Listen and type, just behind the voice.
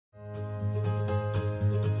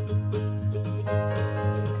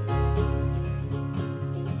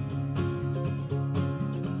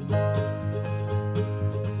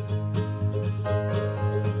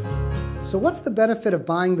So what's the benefit of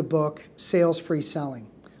buying the book, Sales-Free Selling?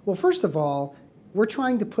 Well, first of all, we're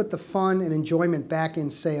trying to put the fun and enjoyment back in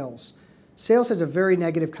sales. Sales has a very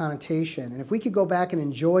negative connotation, and if we could go back and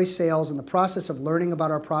enjoy sales in the process of learning about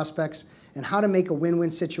our prospects and how to make a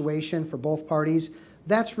win-win situation for both parties,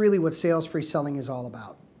 that's really what sales-free selling is all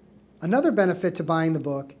about. Another benefit to buying the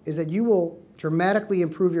book is that you will dramatically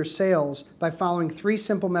improve your sales by following 3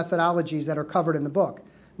 simple methodologies that are covered in the book.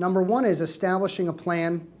 Number 1 is establishing a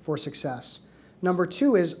plan for success. Number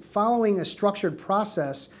 2 is following a structured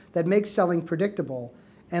process that makes selling predictable.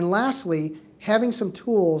 And lastly, having some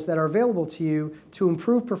tools that are available to you to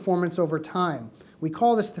improve performance over time. We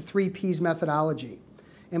call this the 3 Ps methodology.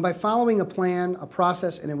 And by following a plan, a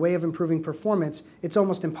process, and a way of improving performance, it's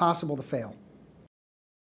almost impossible to fail.